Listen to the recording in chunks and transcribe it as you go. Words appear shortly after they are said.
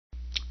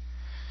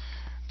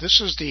This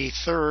is the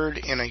third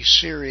in a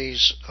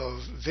series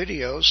of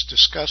videos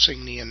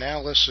discussing the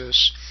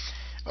analysis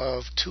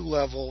of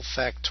two-level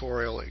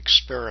factorial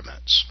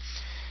experiments.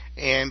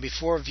 And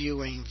before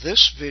viewing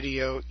this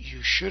video,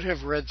 you should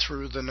have read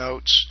through the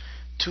notes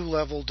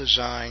Two-Level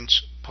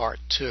Designs Part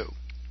 2.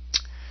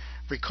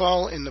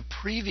 Recall in the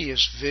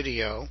previous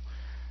video,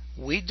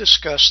 we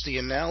discussed the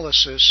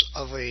analysis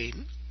of a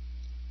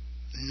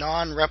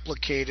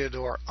non-replicated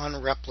or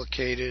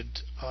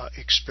unreplicated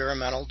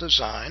experimental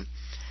design.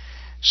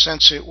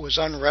 Since it was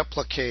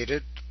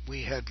unreplicated,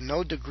 we had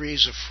no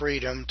degrees of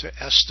freedom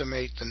to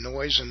estimate the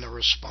noise in the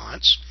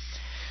response,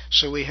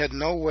 so we had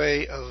no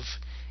way of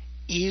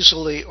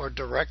easily or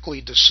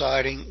directly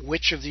deciding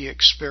which of the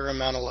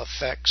experimental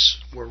effects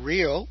were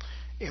real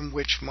and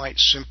which might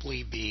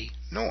simply be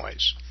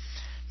noise.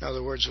 In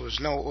other words, there was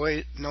no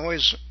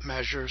noise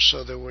measure,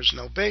 so there was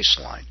no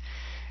baseline.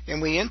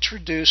 And we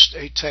introduced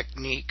a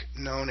technique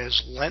known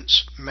as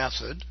Lentz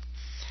method,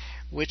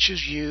 which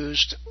is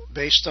used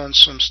based on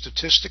some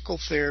statistical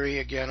theory.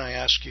 Again, I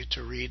ask you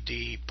to read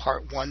the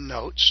Part 1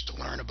 notes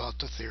to learn about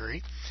the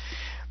theory.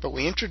 But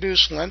we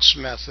introduced Lentz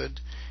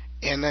method,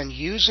 and then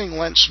using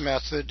Lentz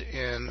method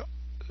in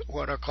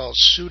what are called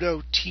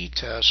pseudo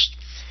t-tests,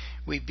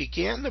 we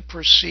began the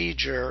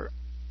procedure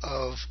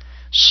of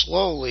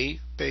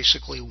slowly,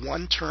 basically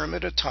one term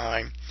at a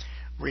time,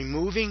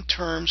 removing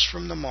terms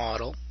from the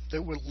model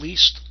that were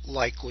least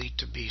likely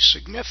to be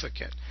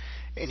significant.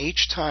 And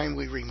each time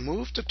we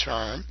removed a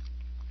term,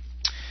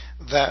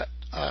 that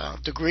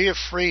degree of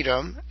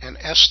freedom and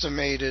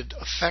estimated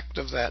effect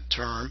of that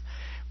term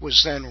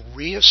was then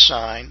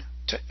reassigned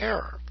to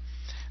error.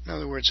 In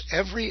other words,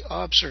 every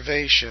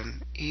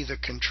observation either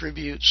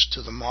contributes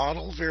to the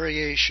model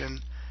variation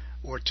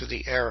or to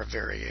the error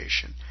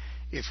variation.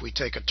 If we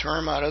take a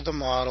term out of the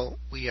model,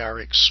 we are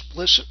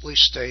explicitly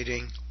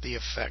stating the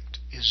effect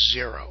is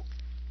zero.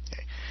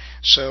 Okay.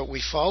 So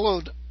we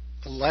followed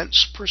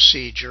Lentz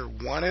procedure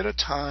one at a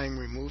time,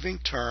 removing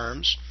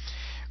terms.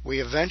 We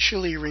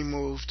eventually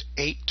removed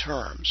 8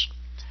 terms,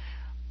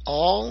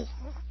 all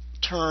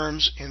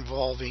terms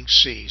involving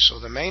C. So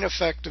the main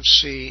effect of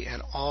C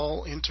and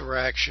all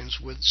interactions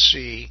with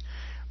C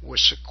were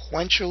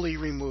sequentially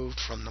removed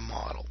from the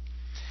model.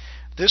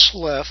 This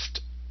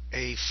left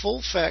a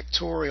full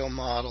factorial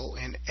model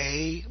in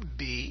A,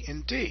 B,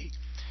 and D.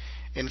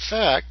 In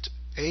fact,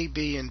 A,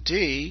 B, and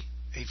D,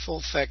 a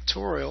full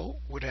factorial,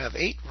 would have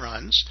 8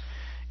 runs.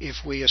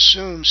 If we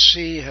assume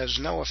C has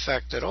no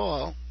effect at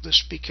all,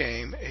 this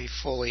became a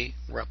fully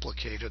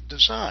replicated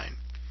design.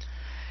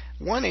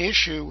 One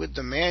issue with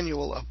the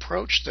manual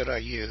approach that I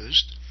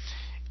used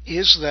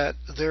is that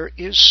there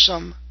is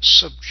some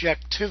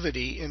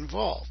subjectivity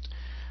involved.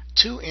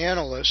 Two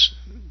analysts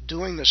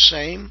doing the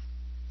same,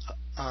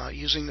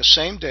 using the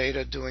same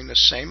data, doing the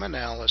same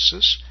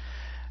analysis,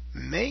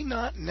 may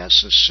not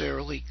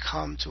necessarily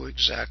come to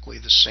exactly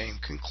the same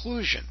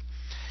conclusion.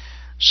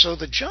 So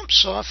the JMP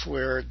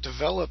software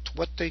developed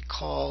what they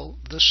call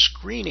the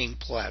screening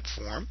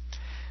platform,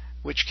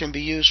 which can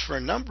be used for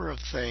a number of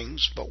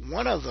things, but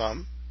one of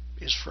them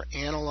is for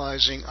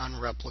analyzing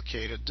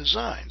unreplicated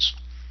designs.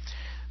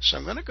 So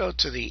I'm going to go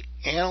to the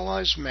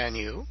Analyze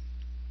menu,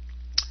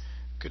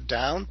 go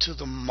down to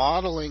the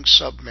Modeling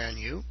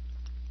submenu,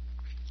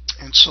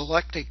 and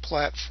select a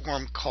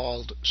platform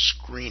called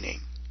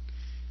Screening.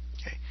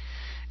 Okay.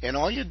 And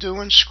all you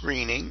do in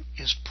screening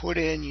is put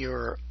in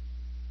your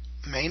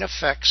main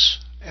effects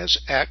as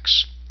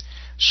X.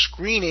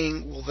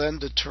 Screening will then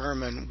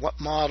determine what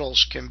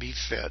models can be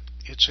fit.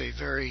 It's a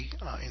very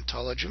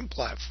intelligent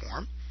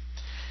platform.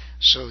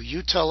 So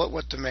you tell it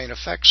what the main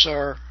effects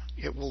are,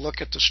 it will look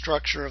at the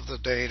structure of the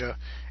data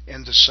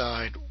and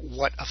decide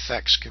what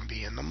effects can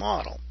be in the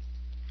model.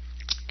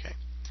 Okay.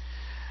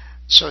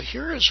 So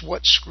here is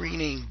what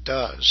screening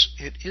does.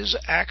 It is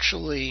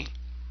actually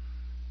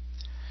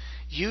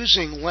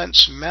using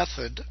Lentz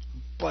method,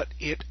 but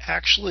it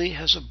actually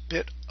has a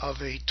bit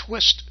of a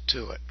twist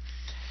to it.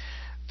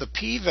 The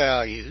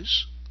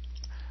p-values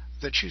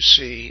that you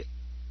see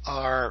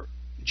are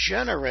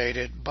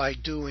generated by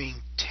doing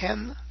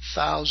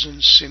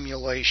 10,000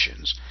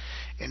 simulations.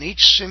 In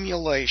each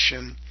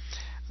simulation,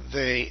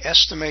 they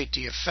estimate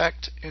the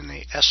effect and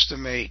they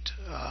estimate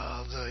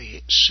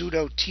the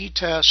pseudo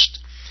t-test,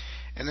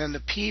 and then the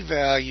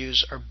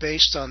p-values are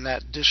based on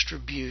that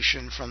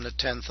distribution from the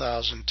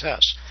 10,000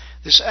 tests.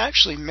 This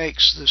actually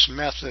makes this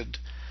method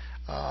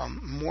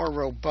more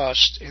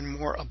robust and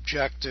more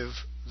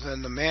objective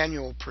than the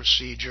manual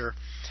procedure,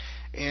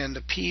 and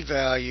the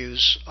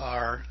p-values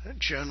are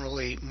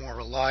generally more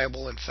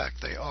reliable. In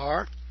fact, they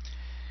are.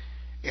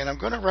 And I'm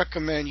going to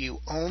recommend you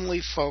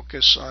only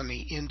focus on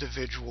the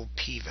individual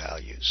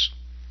p-values.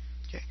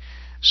 Okay.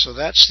 So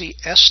that's the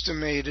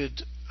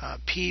estimated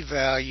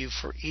p-value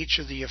for each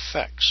of the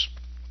effects.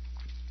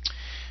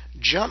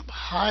 JMP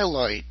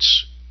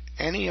highlights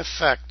any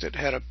effect that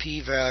had a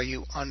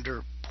p-value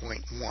under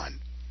 0.1.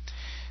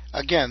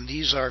 Again,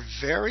 these are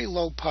very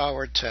low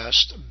power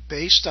tests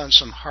based on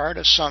some hard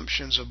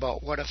assumptions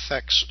about what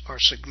effects are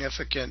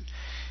significant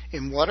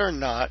and what are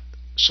not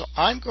So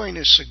I'm going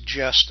to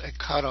suggest a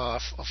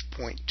cutoff of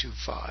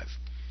 0.25.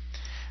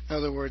 In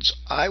other words,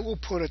 I will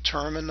put a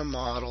term in the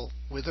model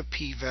with a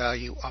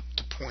p-value up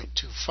to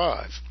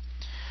 0.25.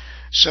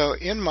 So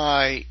in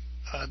my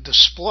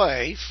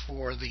display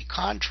for the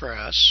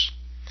contrast,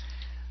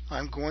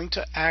 I'm going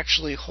to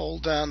actually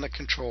hold down the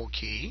control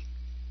key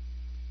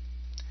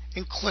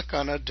and click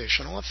on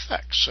additional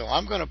effects. So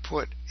I'm going to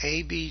put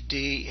ABD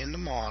in the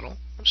model.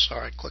 I'm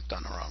sorry, I clicked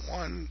on the wrong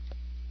one.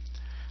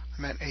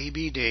 I meant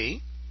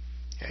ABD.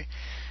 Okay.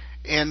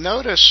 And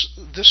notice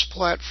this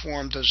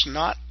platform does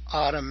not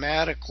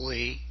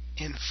automatically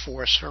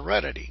enforce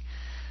heredity.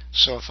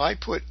 So if I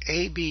put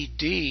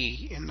ABD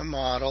in the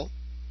model,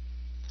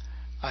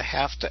 I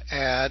have to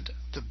add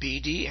the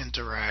BD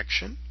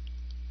interaction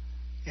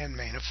and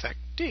main effect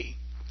D.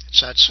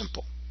 It's that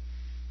simple.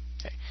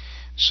 Okay.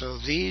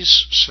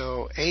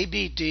 So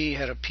ABD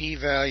had a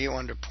p-value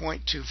under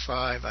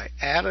 0.25. I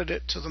added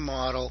it to the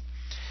model,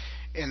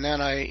 and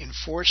then I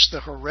enforced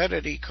the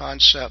heredity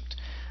concept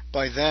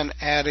by then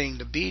adding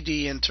the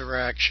BD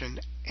interaction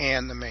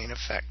and the main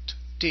effect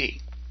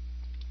D.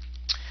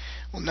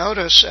 Well,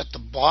 notice at the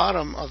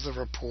bottom of the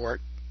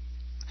report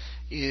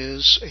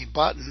is a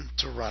button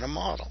to run a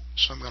model.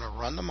 So I'm going to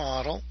run the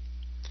model.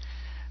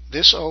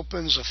 This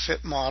opens a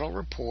fit model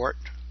report,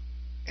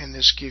 and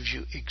this gives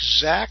you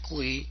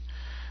exactly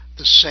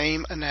the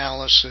same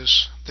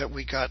analysis that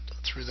we got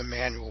through the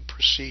manual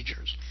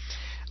procedures.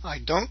 I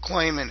don't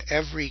claim in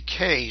every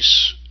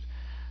case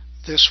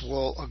this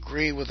will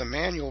agree with the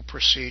manual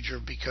procedure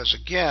because,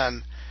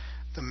 again,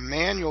 the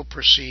manual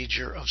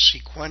procedure of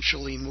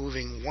sequentially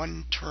moving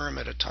one term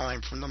at a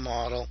time from the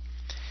model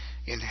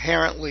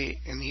inherently,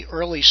 in the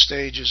early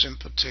stages in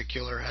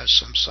particular, has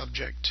some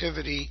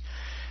subjectivity.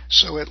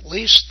 So at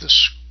least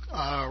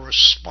the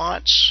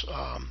response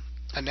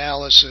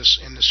analysis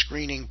in the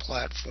screening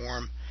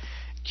platform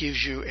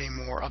gives you a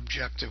more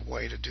objective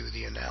way to do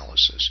the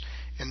analysis.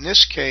 In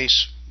this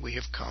case, we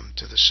have come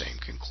to the same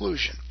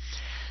conclusion.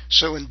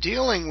 So in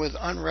dealing with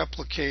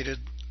unreplicated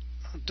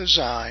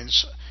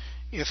designs,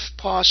 if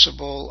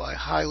possible, I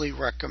highly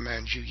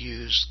recommend you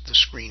use the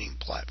screening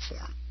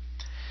platform.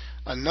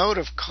 A note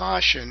of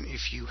caution: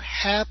 if you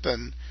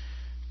happen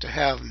to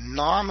have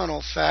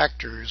nominal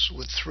factors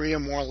with 3 or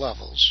more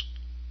levels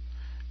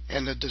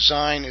and the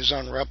design is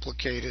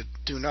unreplicated,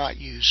 do not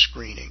use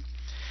screening.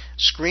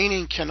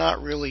 Screening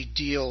cannot really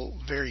deal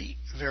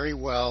very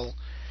well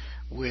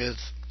with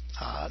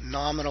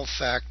nominal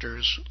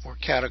factors or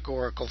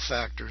categorical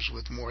factors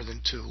with more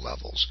than 2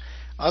 levels.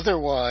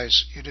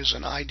 Otherwise, it is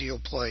an ideal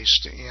place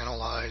to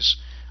analyze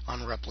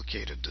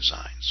unreplicated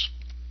designs.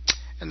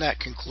 And that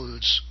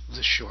concludes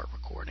this short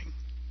recording.